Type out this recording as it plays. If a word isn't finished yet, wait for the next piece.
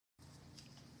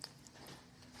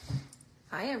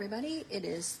Hi everybody, it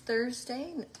is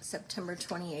Thursday, September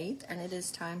 28th, and it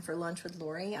is time for Lunch with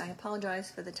Lori. I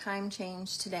apologize for the time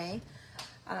change today.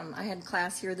 I had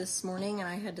class here this morning and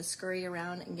I had to scurry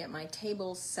around and get my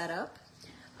tables set up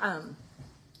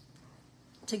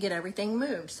to get everything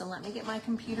moved. So let me get my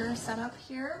computer set up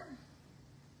here.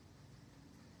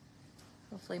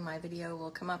 Hopefully my video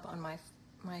will come up on my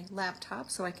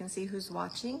laptop so I can see who's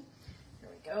watching. Here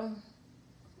we go.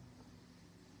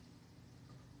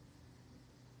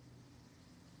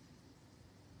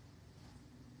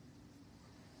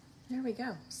 There we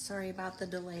go. Sorry about the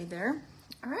delay there.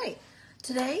 All right.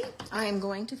 Today I am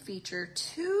going to feature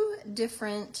two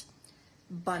different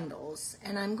bundles,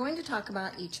 and I'm going to talk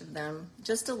about each of them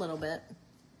just a little bit.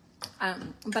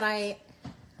 But I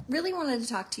really wanted to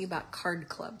talk to you about Card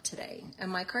Club today,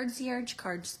 and my Card-Cierge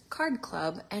Card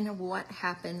Club and what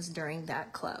happens during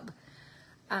that club.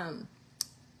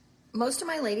 Most of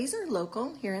my ladies are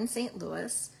local here in St.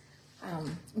 Louis.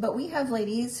 But we have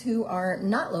ladies who are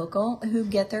not local who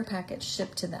get their packets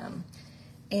shipped to them.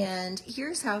 And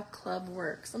here's how club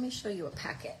works. Let me show you a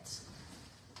packet.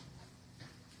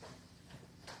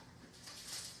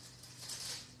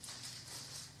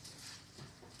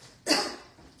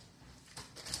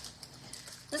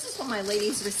 This is what my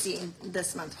ladies received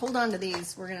this month. Hold on to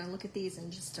these. We're going to look at these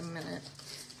in just a minute.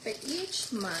 But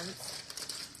each month,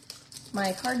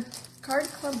 my Card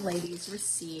Club ladies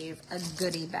receive a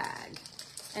goodie bag.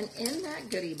 And in that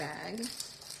goodie bag,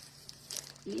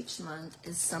 each month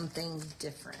is something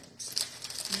different.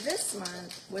 This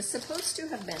month was supposed to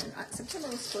have been, September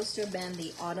was supposed to have been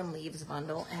the Autumn Leaves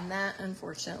bundle, and that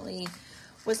unfortunately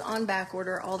was on back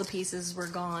order. All the pieces were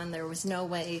gone. There was no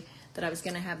way that I was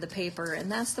going to have the paper, and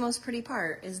that's the most pretty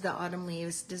part, is the Autumn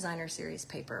Leaves Designer Series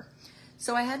paper.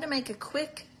 So I had to make a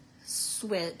quick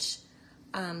switch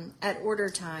at order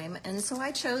time, and so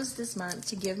I chose this month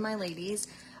to give my ladies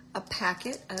a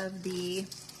packet of the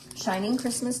Shining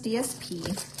Christmas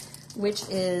DSP, which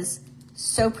is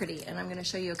so pretty, and I'm going to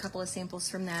show you a couple of samples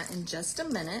from that in just a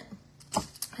minute.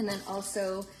 And then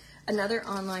also another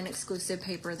online exclusive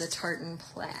paper, the Tartan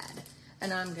Plaid,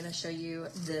 and I'm going to show you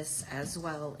this as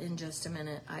well in just a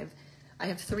minute. I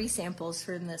have 3 samples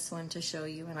from this one to show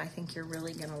you, and I think you're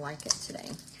really going to like it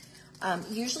today.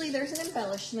 Usually there's an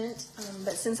embellishment,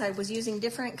 but since I was using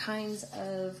different kinds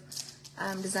of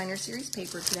Designer Series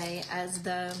paper today as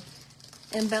the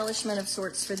embellishment of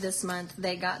sorts for this month,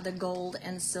 they got the gold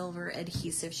and silver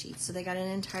adhesive sheets. So they got an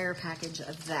entire package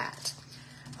of that.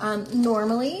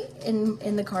 Normally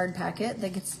in the card packet,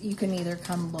 you can either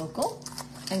come local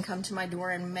and come to my door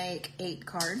and make 8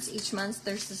 cards. Each month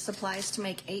there's the supplies to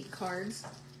make 8 cards.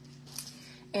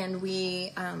 And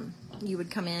you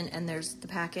would come in and there's the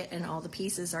packet and all the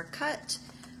pieces are cut.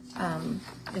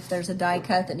 If there's a die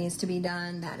cut that needs to be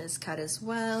done, that is cut as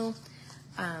well.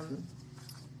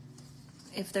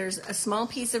 If there's a small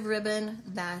piece of ribbon,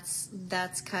 that's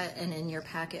cut and in your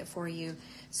packet for you.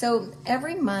 So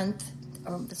every month,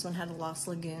 this one had a Lost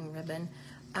Lagoon ribbon,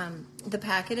 the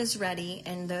packet is ready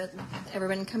and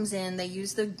everyone comes in, they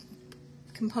use the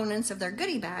components of their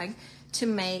goodie bag to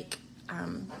make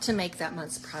that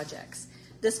month's projects.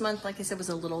 This month, like I said, was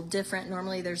a little different.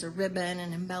 Normally there's a ribbon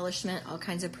and embellishment, all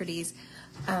kinds of pretties.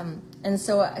 And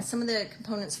so some of the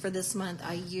components for this month,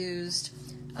 I used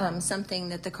something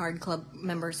that the Card Club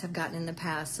members have gotten in the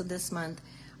past. So this month,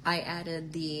 I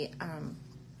added the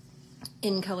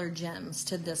in-color gems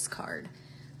to this card.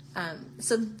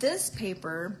 So this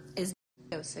paper is,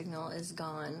 video signal is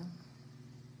gone.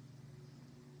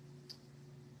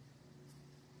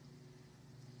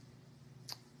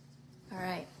 All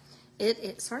right.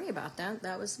 Sorry about that.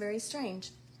 That was very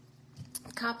strange.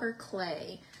 Copper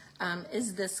clay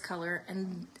is this color,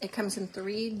 and it comes in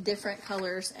 3 different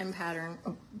colors and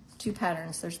 2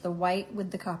 patterns. There's the white with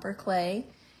the copper clay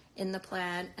in the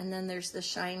plaid, and then there's the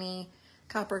shiny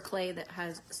copper clay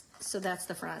so that's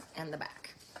the front and the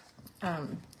back.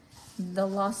 The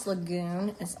Lost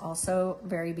Lagoon is also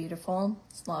very beautiful.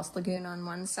 It's Lost Lagoon on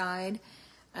one side,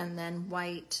 and then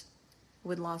white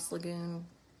with Lost Lagoon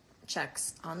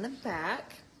checks on the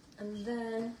back. And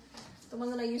then the one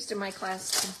that I used in my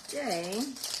class today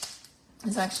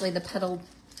is actually the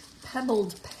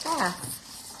Pebbled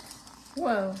Path.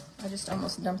 Whoa, I just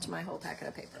almost dumped my whole packet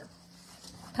of paper.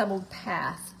 Pebbled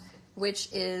Path, which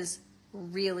is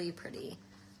really pretty.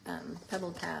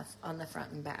 Pebbled Path on the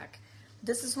front and back.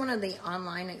 This is one of the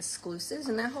online exclusives,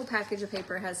 and that whole package of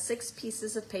paper has 6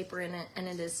 pieces of paper in it, and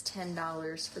it is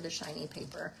 $10 for the shiny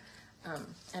paper.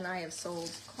 And I have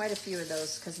sold quite a few of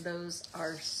those because those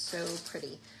are so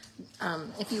pretty.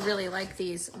 If you really like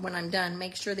these, when I'm done,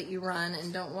 make sure that you run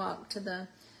and don't walk to the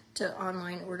to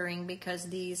online ordering because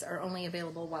these are only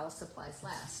available while supplies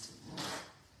last.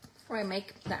 Before I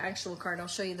make the actual card, I'll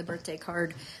show you the birthday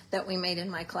card that we made in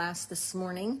my class this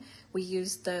morning. We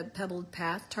used the Pebbled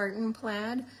Path tartan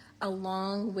plaid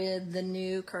along with the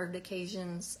new Curved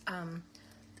Occasions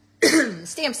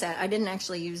stamp set. I didn't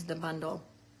actually use the bundle,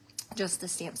 just the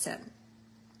stamp set.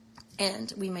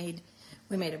 And we made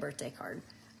a birthday card.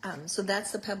 So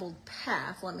that's the Pebbled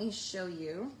Path. Let me show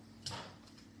you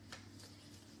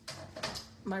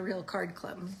my real card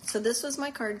club. So this was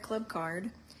my card club card,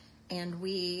 and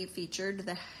we featured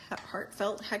the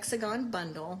Heartfelt Hexagon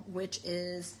bundle, which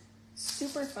is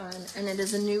super fun, and it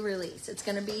is a new release. It's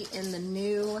going to be in the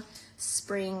new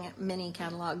spring mini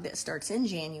catalog that starts in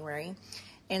January,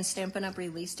 and Stampin' Up!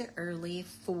 Released it early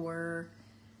for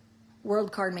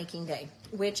World Card Making Day,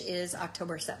 which is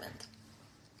October 7th.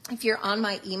 If you're on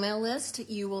my email list,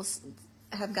 you will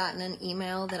have gotten an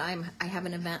email that I have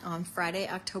an event on Friday,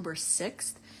 October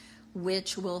 6th,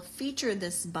 which will feature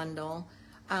this bundle.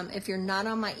 If you're not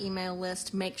on my email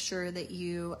list, make sure that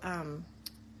you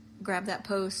grab that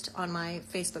post on my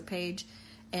Facebook page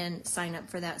and sign up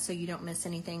for that so you don't miss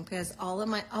anything, because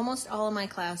almost all of my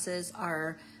classes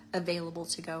are available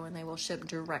to go and they will ship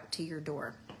direct to your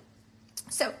door.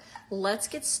 So let's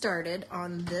get started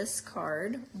on this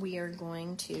card. We are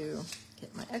going to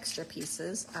get my extra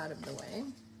pieces out of the way.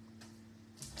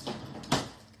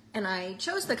 And I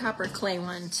chose the copper clay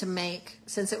one to make,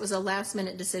 since it was a last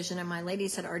minute decision and my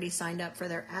ladies had already signed up for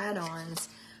their add-ons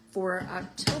for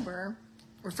October,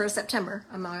 or for September.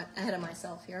 I'm ahead of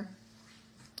myself here.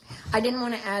 I didn't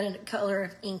want to add a color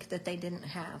of ink that they didn't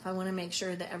have. I want to make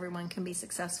sure that everyone can be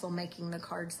successful making the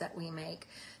cards that we make.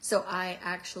 So I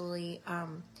actually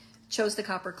chose the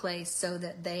copper clay so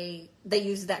that they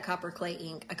used that copper clay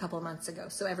ink a couple of months ago.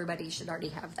 So everybody should already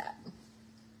have that.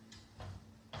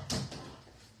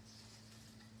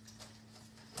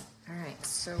 All right,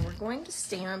 so we're going to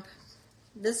stamp.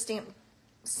 This stamp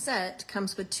set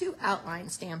comes with 2 outline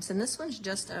stamps, and this one's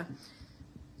just a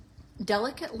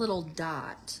delicate little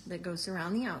dot that goes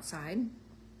around the outside.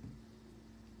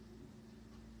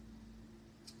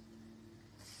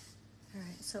 All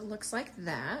right, so it looks like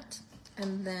that.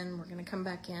 And then we're going to come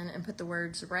back in and put the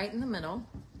words right in the middle.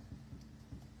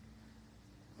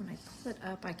 When I pull it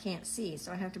up, I can't see,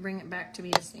 so I have to bring it back to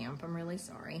be a stamp. I'm really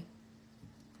sorry.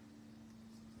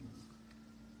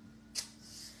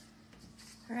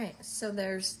 All right, so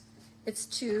it's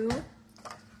two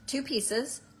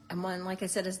pieces. And one, like I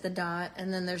said, is the dot,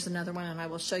 and then there's another one, and I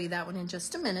will show you that one in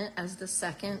just a minute as the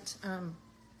second,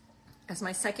 as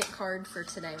my second card for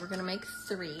today. We're gonna make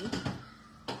 3.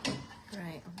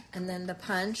 Right, and then the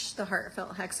punch, the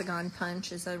Heartfelt Hexagon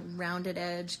punch, is a rounded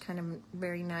edge, kind of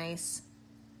very nice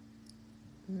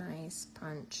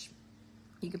punch.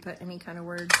 You could put any kind of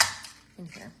words in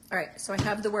here. All right, so I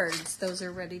have the words. Those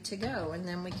are ready to go, and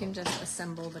then we can just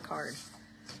assemble the card.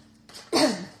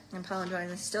 I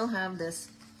apologize, I still have this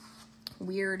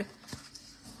weird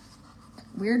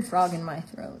frog in my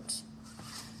throat.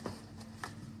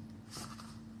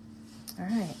 All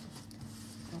right,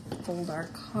 we'll fold our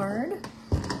card.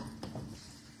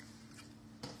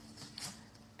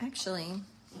 Actually,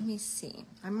 let me see.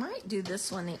 I might do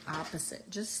this one the opposite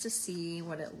just to see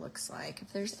what it looks like.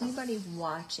 If there's anybody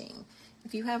watching,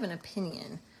 if you have an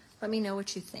opinion, let me know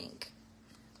what you think.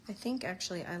 I think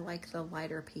actually I like the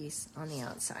lighter piece on the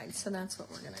outside, so that's what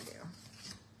we're gonna do.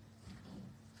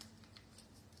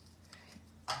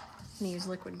 I'm gonna use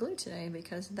liquid glue today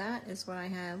because that is what I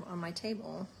have on my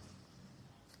table.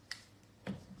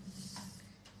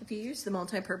 If you use the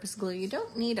multi-purpose glue, you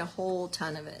don't need a whole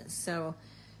ton of it, so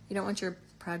you don't want your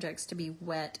projects to be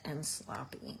wet and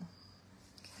sloppy.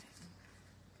 Okay.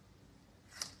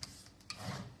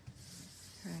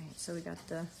 All right, so we got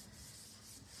the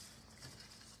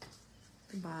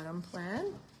bottom plaid.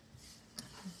 And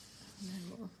then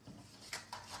we'll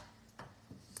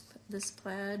put this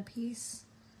plaid piece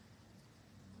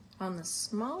on the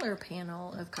smaller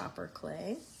panel of copper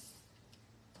clay.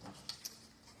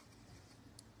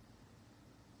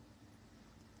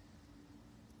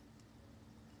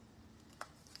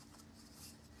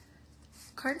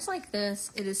 Cards like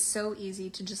this, it is so easy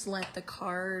to just let the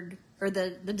card or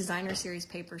the designer series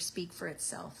paper speak for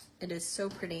itself. It is so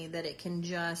pretty that it can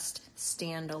just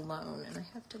stand alone. And I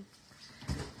have to,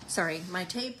 sorry, my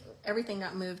tape, everything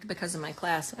got moved because of my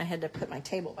class, and I had to put my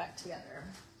table back together.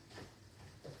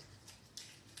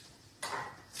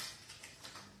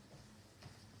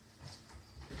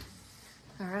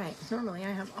 All right, normally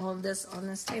I have all of this on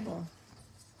this table.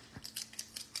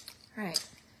 All right.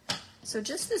 So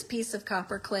just this piece of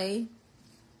copper clay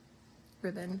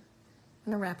ribbon,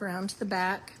 I'm gonna wrap around to the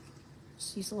back,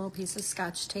 Just use a little piece of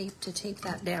Scotch tape to tape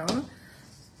that down.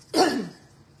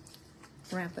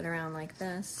 Wrap it around like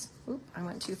this. Oop, I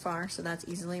went too far, so that's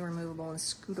easily removable and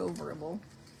scoot overable.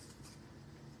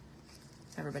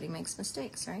 Everybody makes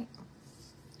mistakes, right?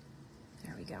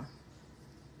 There we go.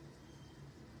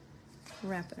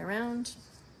 Wrap it around.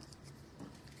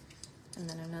 And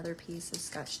then another piece of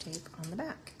Scotch tape on the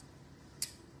back.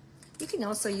 You can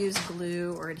also use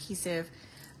glue or adhesive.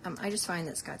 I just find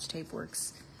that Scotch tape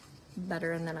works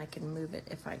better, and then I can move it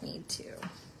if I need to.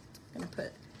 I'm going to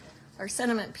put our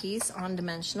sentiment piece on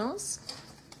dimensionals.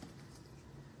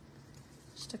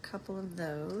 Just a couple of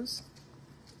those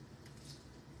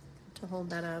to hold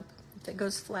that up. If it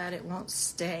goes flat, it won't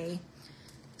stay.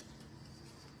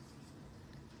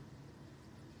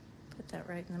 Put that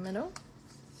right in the middle.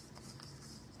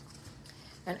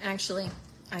 And actually,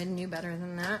 I knew better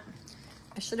than that.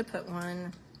 I should have put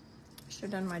one, I should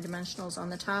have done my dimensionals on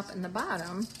the top and the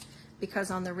bottom,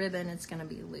 because on the ribbon it's going to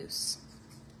be loose.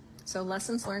 So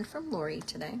lessons learned from Lori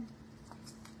today.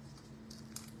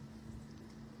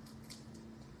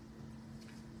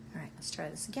 All right, let's try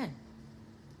this again.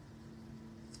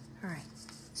 All right,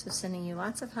 so sending you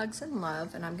lots of hugs and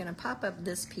love, and I'm going to pop up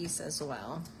this piece as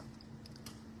well.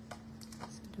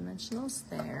 So dimensionals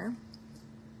there.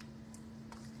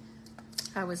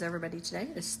 How was everybody today?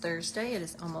 It is Thursday. It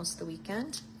is almost the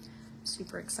weekend.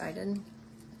 Super excited.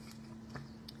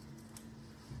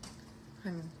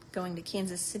 I'm going to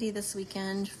Kansas City this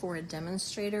weekend for a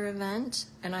demonstrator event,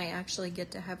 and I actually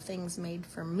get to have things made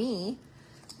for me,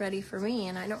 ready for me,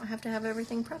 and I don't have to have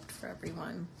everything prepped for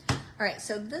everyone. All right,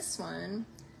 so this one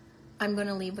I'm going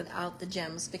to leave without the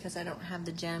gems because I don't have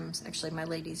the gems. Actually, my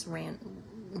ladies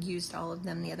used all of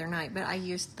them the other night, but I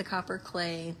used the copper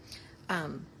clay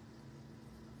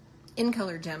in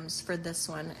color gems for this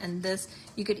one, and this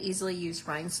you could easily use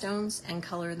rhinestones and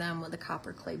color them with a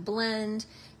copper clay blend.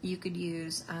 You could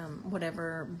use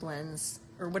whatever blends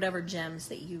or whatever gems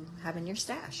that you have in your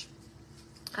stash.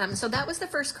 So that was the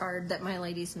first card that my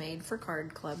ladies made for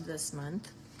Card Club this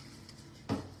month.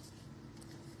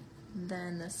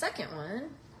 Then the second one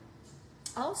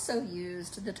also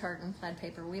used the tartan plaid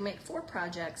paper. We make 4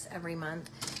 projects every month,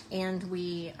 and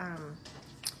we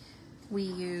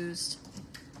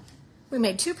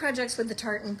made 2 projects with the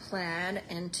tartan plaid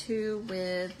and 2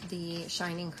 with the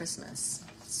shining Christmas.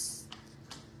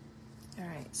 All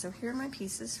right, so here are my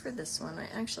pieces for this one. I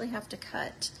actually have to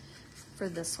cut for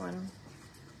this one.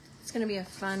 It's going to be a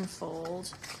fun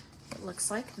fold. It looks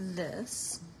like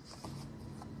this.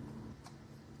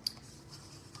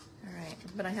 All right,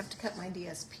 but I have to cut my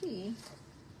DSP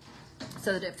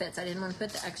so that it fits. I didn't want to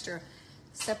put the extra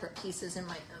separate pieces in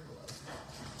my envelope.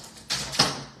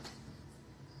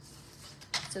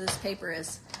 So this paper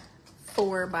is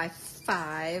 4 by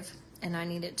 5, and I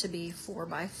need it to be 4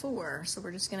 by 4. So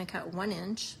we're just going to cut 1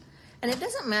 inch. And it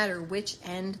doesn't matter which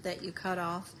end that you cut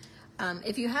off.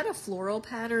 If you had a floral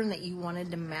pattern that you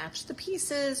wanted to match the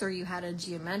pieces, or you had a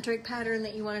geometric pattern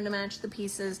that you wanted to match the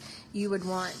pieces, you would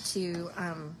want to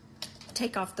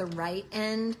take off the right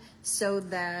end so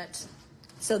that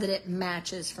it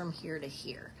matches from here to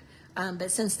here. But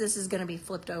since this is going to be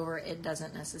flipped over, it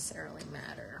doesn't necessarily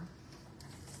matter.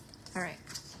 All right.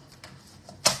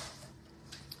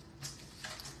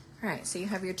 All right, so you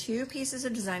have your 2 pieces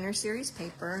of designer series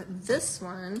paper. This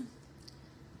one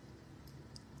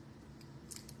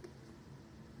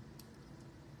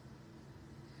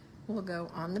will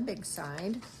go on the big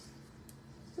side.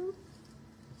 And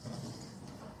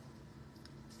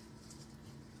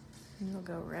it'll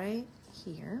go right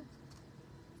here.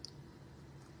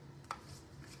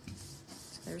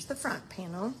 So there's the front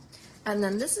panel. And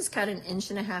then this is cut 1.5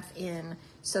 inches in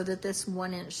so that this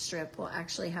 1 inch strip will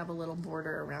actually have a little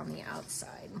border around the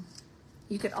outside.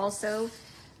 You could also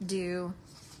do,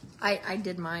 I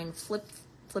did mine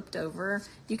flipped over.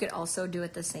 You could also do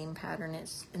it the same pattern.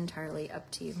 It's entirely up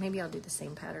to you. Maybe I'll do the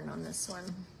same pattern on this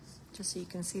one just so you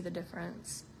can see the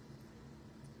difference.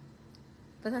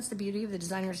 But that's the beauty of the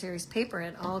designer series paper.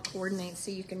 It all coordinates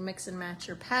so you can mix and match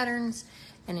your patterns,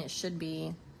 and it should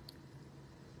be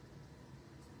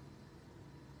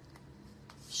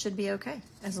okay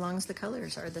as long as the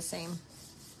colors are the same.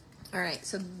 All right,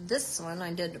 so this one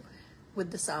I did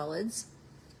with the solids,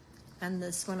 and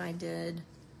this one I did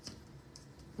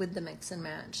with the mix and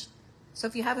match. So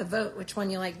if you have a vote which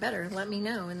one you like better, let me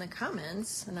know in the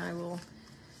comments and I will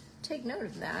take note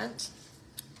of that.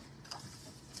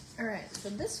 All right, so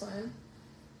this one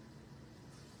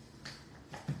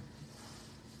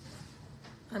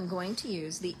I'm going to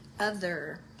use the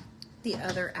other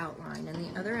outline, and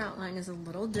the other outline is a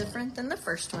little different than the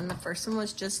first one. The first one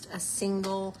was just a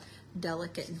single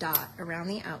delicate dot around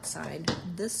the outside.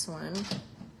 This one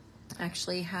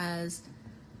actually has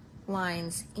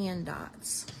lines and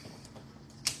dots.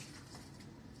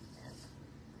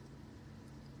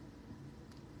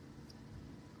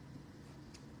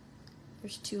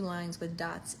 There's 2 lines with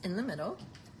dots in the middle.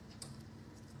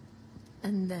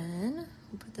 And then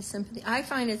we'll put the sympathy. I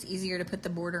find it's easier to put the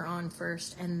border on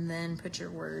first and then put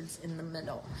your words in the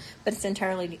middle, but it's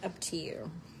entirely up to you.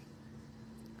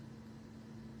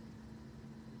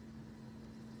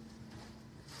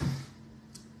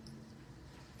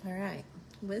 All right,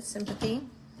 with sympathy.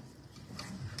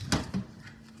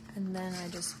 And then I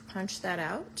just punch that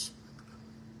out.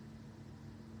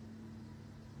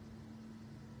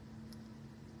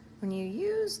 When you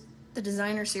use the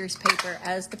designer series paper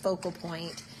as the focal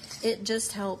point, it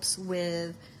just helps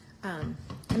with,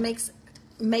 it makes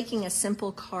making a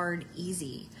simple card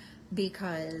easy,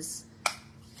 because,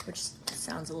 which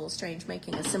sounds a little strange,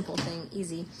 making a simple thing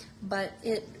easy, but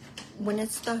when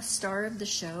it's the star of the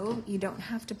show, you don't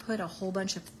have to put a whole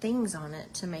bunch of things on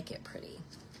it to make it pretty.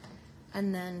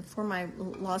 And then for my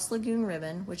Lost Lagoon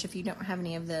ribbon, which if you don't have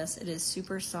any of this, it is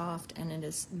super soft and it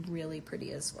is really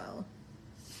pretty as well.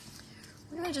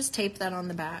 We're going to just tape that on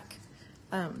the back.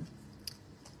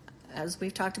 As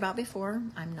we've talked about before,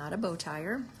 I'm not a bow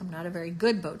tyer. I'm not a very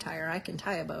good bow tyer. I can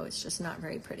tie a bow, it's just not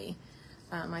very pretty.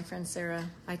 My friend Sarah,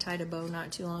 I tied a bow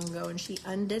not too long ago, and she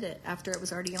undid it after it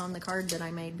was already on the card that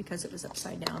I made because it was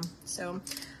upside down. So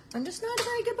I'm just not a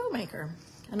very good bow maker,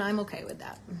 and I'm okay with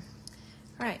that.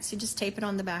 All right, so you just tape it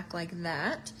on the back like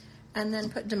that, and then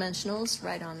put dimensionals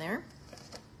right on there.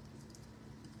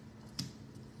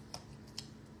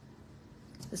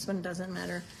 This one doesn't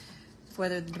matter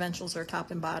whether the dimensionals are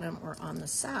top and bottom or on the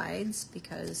sides,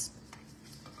 because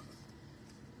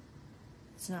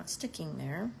it's not sticking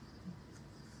there.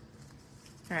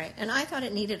 All right, and I thought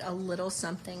it needed a little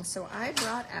something, so I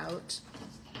brought out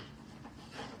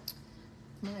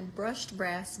my brushed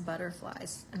brass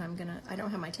butterflies, and I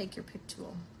don't have my take your pick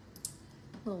tool.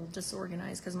 A little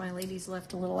disorganized because my ladies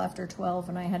left a little after 12,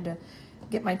 and I had to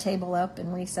get my table up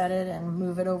and reset it and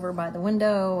move it over by the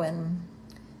window, and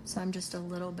so I'm just a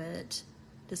little bit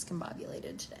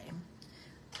discombobulated today.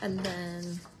 And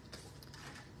then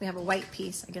we have a white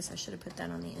piece. I guess I should have put that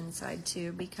on the inside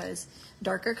too, because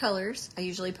darker colors, I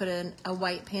usually put a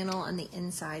white panel on the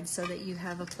inside so that you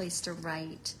have a place to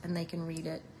write and they can read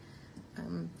it.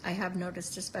 I have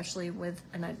noticed, especially with,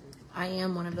 and I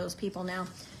am one of those people now,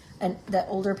 and that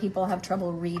older people have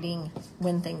trouble reading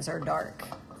when things are dark.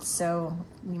 So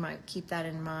you might keep that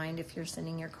in mind if you're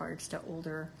sending your cards to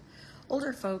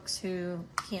older folks who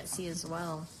can't see as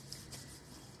well.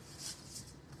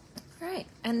 All right,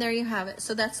 and there you have it.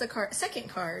 So that's the second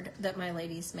card that my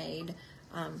ladies made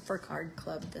for Card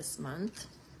Club this month.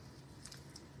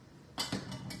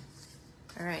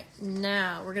 All right,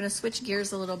 now we're going to switch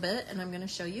gears a little bit, and I'm going to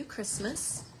show you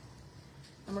Christmas.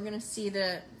 And we're going to see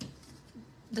the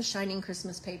shining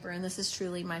Christmas paper, and this is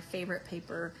truly my favorite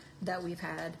paper that we've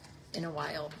had in a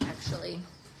while, actually.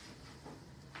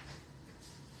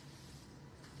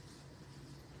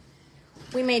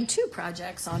 We made 2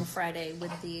 projects on Friday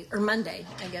or Monday,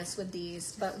 I guess, with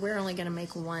these, but we're only going to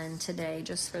make 1 today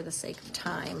just for the sake of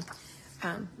time.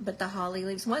 But the holly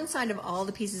leaves, one side of all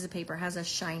the pieces of paper has a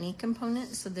shiny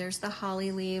component. So there's the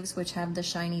holly leaves, which have the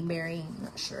shiny berry. I'm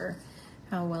not sure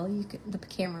how well the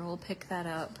camera will pick that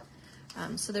up.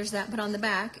 So there's that, but on the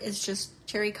back is just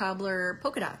cherry cobbler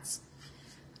polka dots.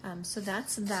 So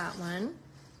that's that one.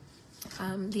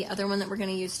 The other one that we're going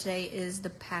to use today is the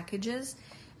packages,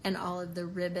 and all of the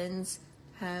ribbons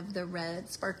have the red,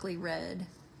 sparkly red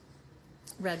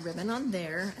ribbon on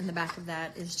there, and the back of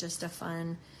that is just a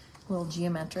fun little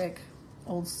geometric,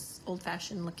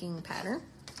 old-fashioned looking pattern.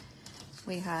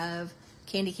 We have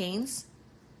candy canes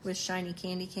with shiny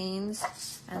candy canes,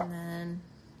 and then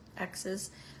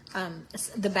X's.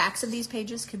 The backs of these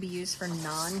pages could be used for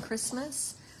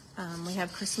non-Christmas. We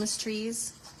have Christmas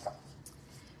trees.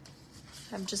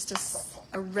 Have just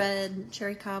a red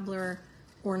cherry cobbler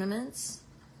ornaments,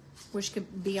 which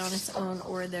could be on its own,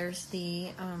 or there's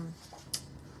the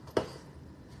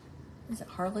is it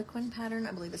Harlequin pattern?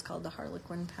 I believe it's called the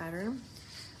Harlequin pattern.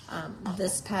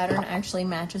 This pattern actually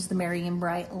matches the Merry and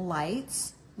Bright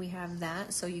lights. We have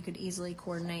that, so you could easily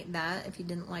coordinate that if you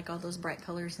didn't like all those bright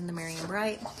colors in the Merry and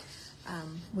Bright,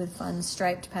 with fun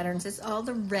striped patterns. It's all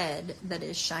the red that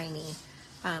is shiny.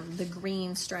 The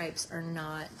green stripes are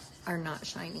not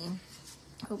shiny.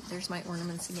 Oh, there's my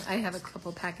ornaments again. I have a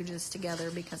couple packages together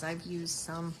because I've used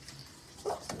some.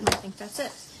 And I think that's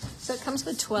it. So it comes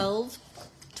with 12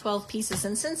 pieces,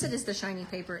 and since it is the shiny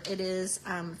paper, it is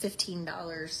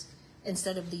 $15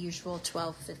 instead of the usual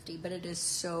 $12.50, but it is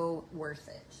so worth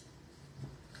it.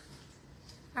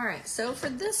 All right, so for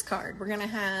this card,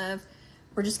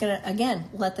 we're just gonna, again,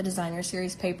 let the designer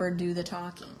series paper do the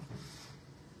talking.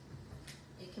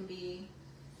 It can be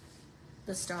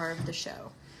the star of the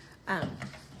show. My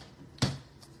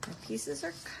pieces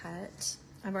are cut.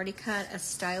 I've already cut a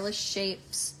stylish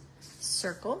shapes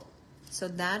circle, so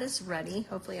that is ready.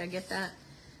 Hopefully I get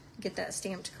that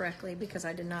stamped correctly because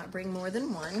I did not bring more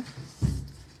than one.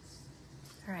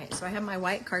 All right, so I have my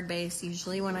white card base.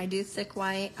 Usually when I do thick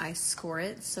white, I score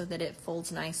it so that it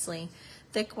folds nicely.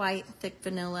 Thick white, thick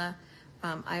vanilla,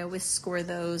 I always score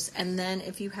those. And then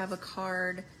if you have a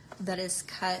card that is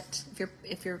cut,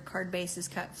 if your card base is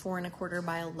cut 4 1/4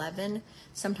 by 11,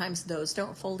 sometimes those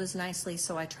don't fold as nicely,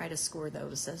 so I try to score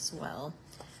those as well.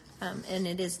 And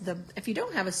it is if you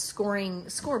don't have a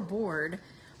scoreboard,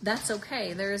 that's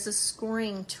okay. There is a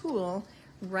scoring tool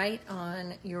right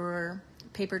on your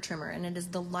paper trimmer, and it is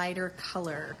the lighter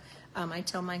color. I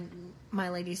tell my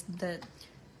ladies that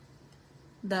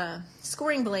the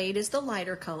scoring blade is the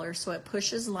lighter color, so it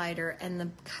pushes lighter, and the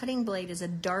cutting blade is a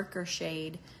darker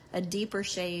shade, a deeper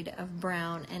shade of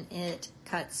brown, and it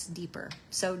cuts deeper.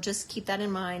 So just keep that in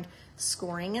mind.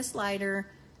 Scoring is lighter,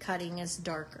 cutting is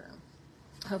darker.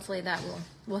 Hopefully that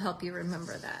will help you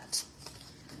remember that.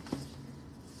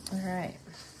 All right,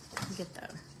 get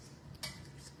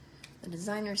the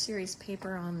designer series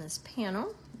paper on this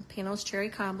panel. The panel is cherry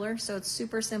cobbler, so it's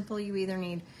super simple. You either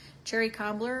need cherry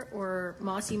cobbler or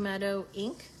mossy meadow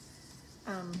ink,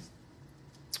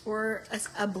 or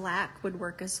a black would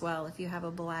work as well if you have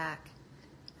a black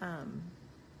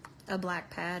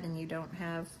pad and you don't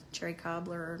have cherry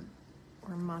cobbler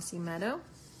or mossy meadow.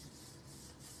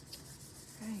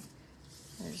 All right,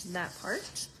 there's that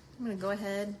part. I'm going to go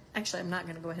ahead, actually I'm not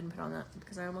going to go ahead and put on that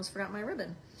because I almost forgot my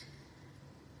ribbon.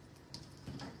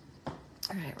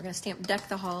 All right, we're going to stamp Deck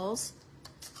the Halls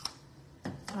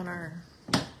on our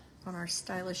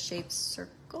stylish shaped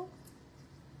circle.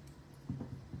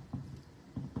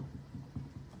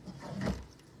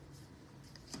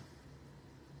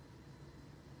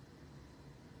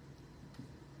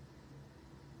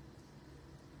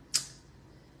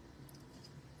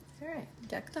 All right,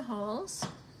 Deck the Halls.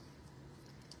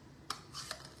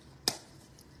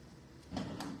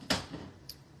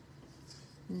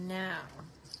 Now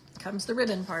comes the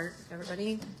ribbon part.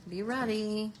 Everybody be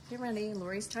ready. Be ready.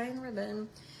 Lori's tying ribbon.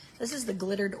 This is the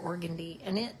glittered organdy,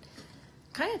 and it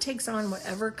kind of takes on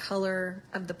whatever color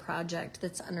of the project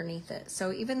that's underneath it.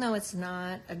 So even though it's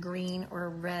not a green or a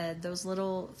red, those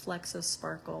little flecks of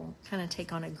sparkle kind of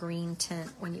take on a green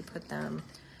tint when you put them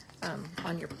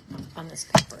on this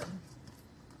paper.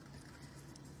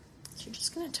 So you're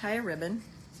just going to tie a ribbon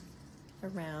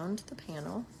around the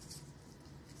panel.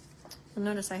 You'll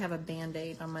notice I have a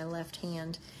Band-Aid on my left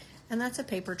hand, and that's a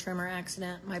paper trimmer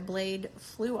accident. My blade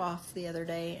flew off the other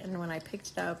day, and when I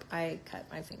picked it up, I cut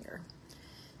my finger.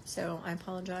 So I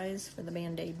apologize for the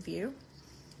Band-Aid view.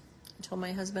 I told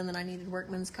my husband that I needed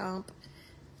workman's comp,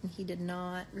 and he did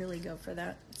not really go for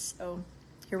that. So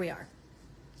here we are.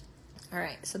 All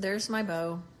right, so there's my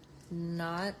bow.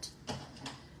 Knot.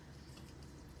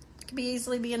 It could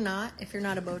easily be a knot. If you're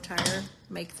not a bow tire,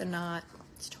 make the knot.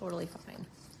 It's totally fine.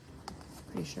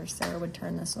 Pretty sure Sarah would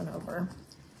turn this one over.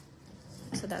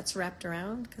 So that's wrapped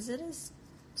around because it is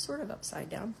sort of upside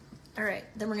down. All right,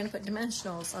 then we're going to put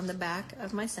dimensionals on the back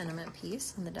of my sentiment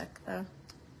piece on the Deck the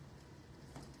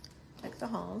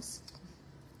Halls,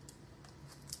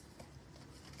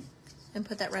 and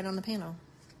put that right on the panel.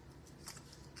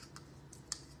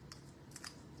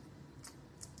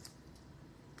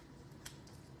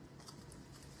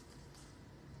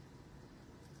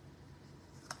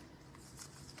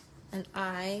 And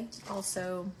I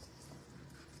also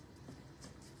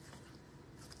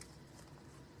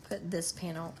put this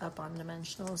panel up on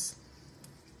dimensionals.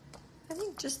 I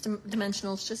think just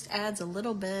dimensionals just adds a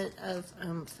little bit of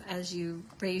oomph as you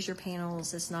raise your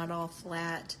panels. It's not all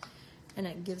flat, and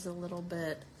it gives a little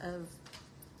bit of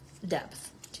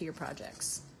depth to your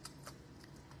projects.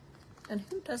 And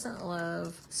who doesn't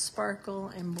love sparkle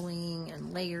and bling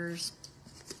and layers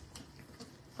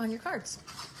on your cards?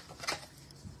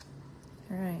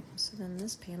 All right, so then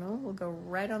this panel will go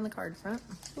right on the card front.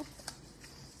 Oop.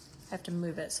 I have to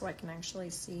move it so I can actually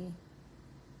see.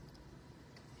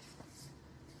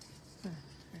 All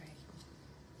right.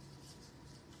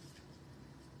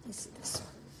 Let me see this one.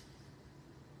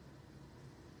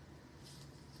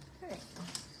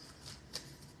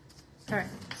 All right,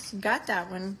 so got that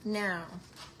one. Now,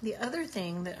 the other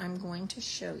thing that I'm going to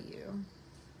show you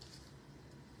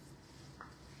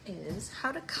is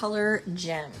how to color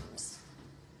gems.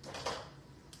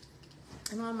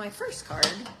 And on my first card,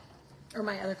 or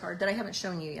my other card that I haven't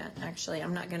shown you yet, actually,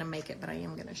 I'm not going to make it, but I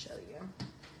am going to show you.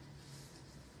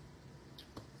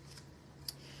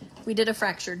 We did a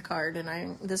fractured card,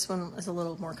 and this one is a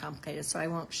little more complicated, so I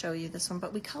won't show you this one,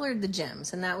 but we colored the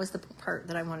gems, and that was the part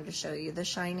that I wanted to show you, the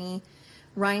shiny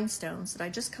rhinestones that I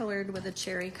just colored with a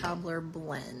cherry cobbler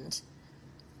blend.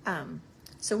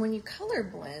 So when you color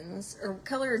blends, or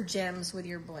color gems with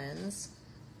your blends,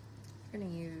 you're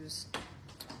going to use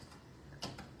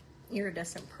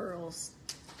iridescent pearls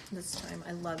this time.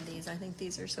 I love these. I think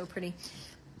these are so pretty.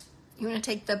 You want to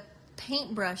take the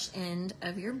paintbrush end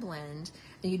of your blend,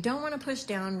 and you don't want to push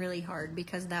down really hard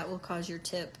because that will cause your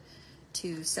tip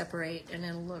to separate and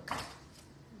it'll look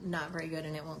not very good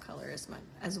and it won't color as much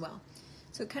as well.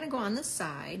 So kind of go on the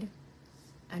side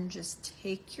and just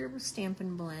take your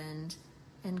Stampin' Blend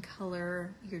and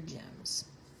color your gems.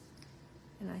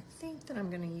 And I think that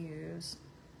I'm going to use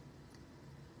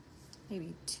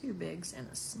maybe 2 bigs and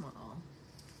a small.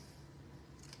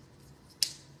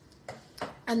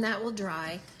 And that will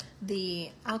dry. The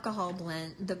alcohol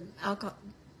blend, the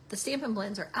Stampin'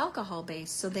 Blends are alcohol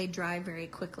based, so they dry very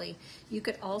quickly. You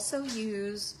could also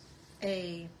use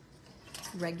a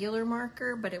regular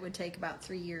marker, but it would take about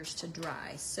 3 years to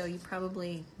dry, so you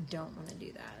probably don't want to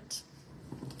do that.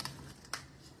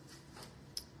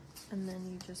 And then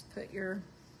you just put your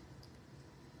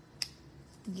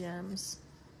gems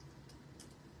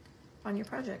on your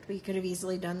project. We could have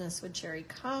easily done this with cherry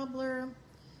cobbler,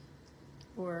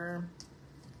 or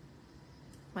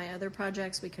my other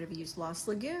projects, we could have used Lost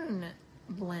Lagoon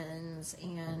blends,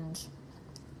 and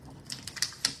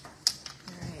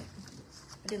all right,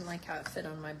 I didn't like how it fit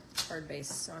on my card base,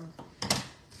 so I'm going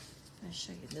to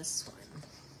show you this one.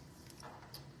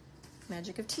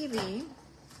 Magic of TV.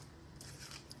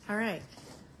 All right,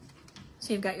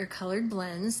 so you've got your colored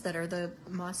blends that are the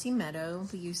Mossy Meadow.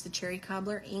 We use the cherry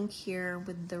cobbler ink here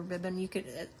with the ribbon. You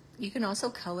can also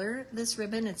color this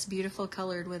ribbon. It's beautiful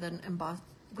colored with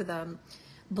a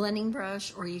blending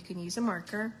brush, or you can use a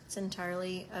marker. It's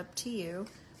entirely up to you.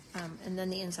 And then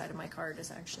the inside of my card is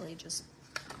actually just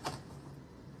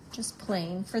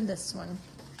plain for this one.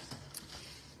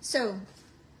 So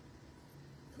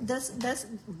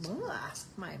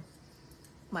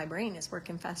my brain is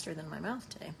working faster than my mouth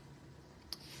today.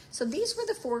 So these were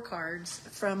the 4 cards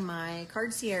from my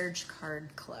Card-Cierge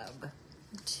Card Club.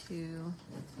 2,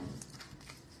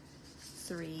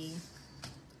 3,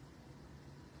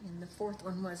 and the 4th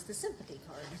one was the sympathy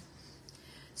card.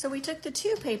 So we took the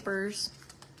 2 papers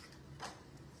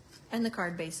and the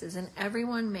card bases, and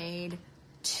everyone made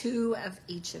 2 of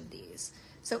each of these.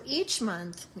 So each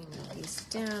month, we move these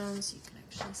down so you can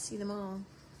actually see them all.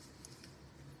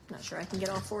 Not sure I can get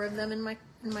all 4 of them in my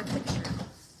picture.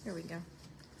 Here we go.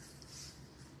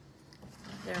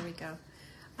 There we go.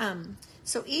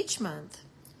 So each month,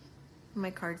 my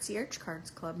Card-Cierge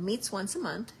Cards Club meets once a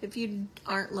month. If you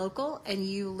aren't local and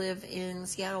you live in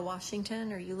Seattle,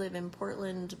 Washington, or you live in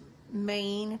Portland,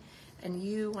 Maine, and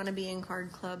you want to be in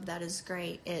Card Club, that is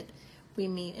great. We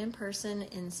meet in person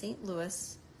in St.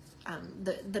 Louis.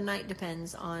 The night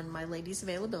depends on my lady's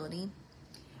availability.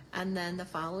 And then the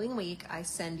following week, I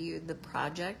send you the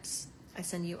projects. I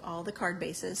send you all the card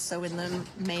bases. So in the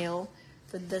mail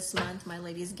for this month, my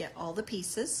ladies get all the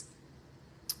pieces.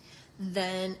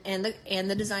 Then and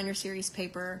the designer series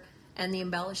paper and the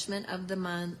embellishment of the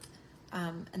month,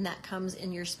 and that comes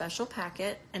in your special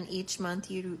packet. And each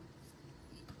month you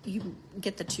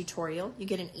get the tutorial. You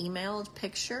get an emailed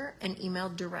picture and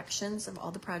emailed directions of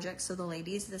all the projects. So the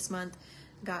ladies this month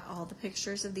got all the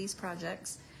pictures of these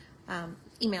projects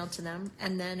emailed to them.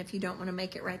 And then if you don't want to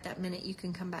make it right that minute, you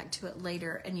can come back to it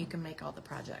later and you can make all the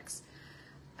projects.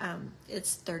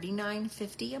 It's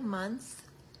 $39.50 a month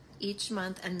each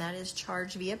month, and that is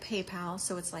charged via PayPal,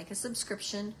 so it's like a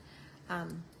subscription.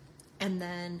 And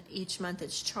then each month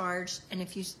it's charged, and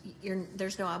if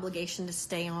there's no obligation to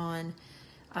stay on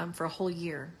for a whole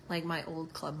year, like my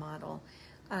old club model.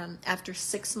 After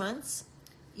 6 months,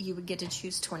 you would get to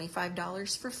choose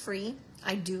 $25 for free.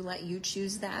 I do let you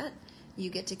choose that. You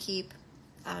get to keep,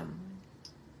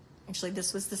 actually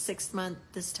this was the 6th month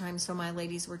this time, so my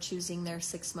ladies were choosing their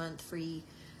 6-month free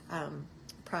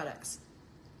products.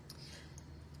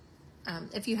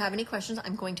 If you have any questions,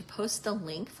 I'm going to post the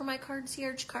link for my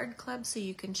Card-Cierge Card Club so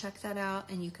you can check that out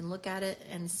and you can look at it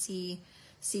and see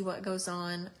what goes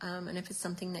on. And if it's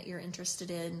something that you're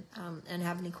interested in and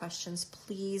have any questions,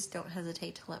 please don't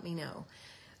hesitate to let me know.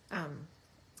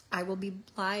 I will be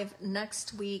live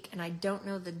next week, and I don't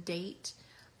know the date,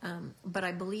 but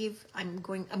I believe I'm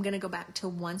going to go back to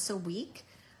once a week.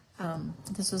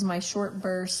 This was my short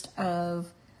burst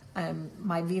of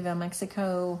my Viva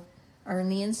Mexico earn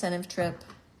the incentive trip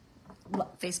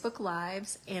Facebook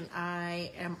Lives, and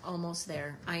I am almost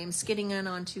there. I am skidding in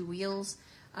on 2 wheels.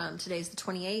 Today's the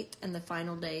 28th, and the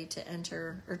final day to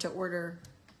enter or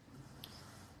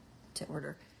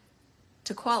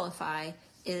to qualify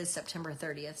is September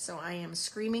 30th. So I am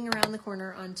screaming around the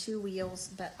corner on 2 wheels,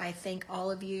 but I thank all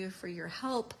of you for your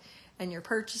help and your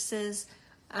purchases.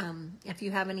 If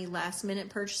you have any last minute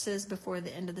purchases before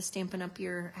the end of the Stampin' Up!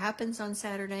 Year happens on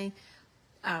Saturday,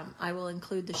 I will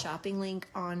include the shopping link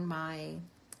on my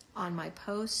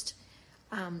post.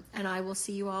 And I will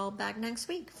see you all back next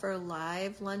week for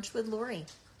live lunch with Lori.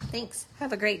 Thanks.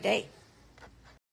 Have a great day.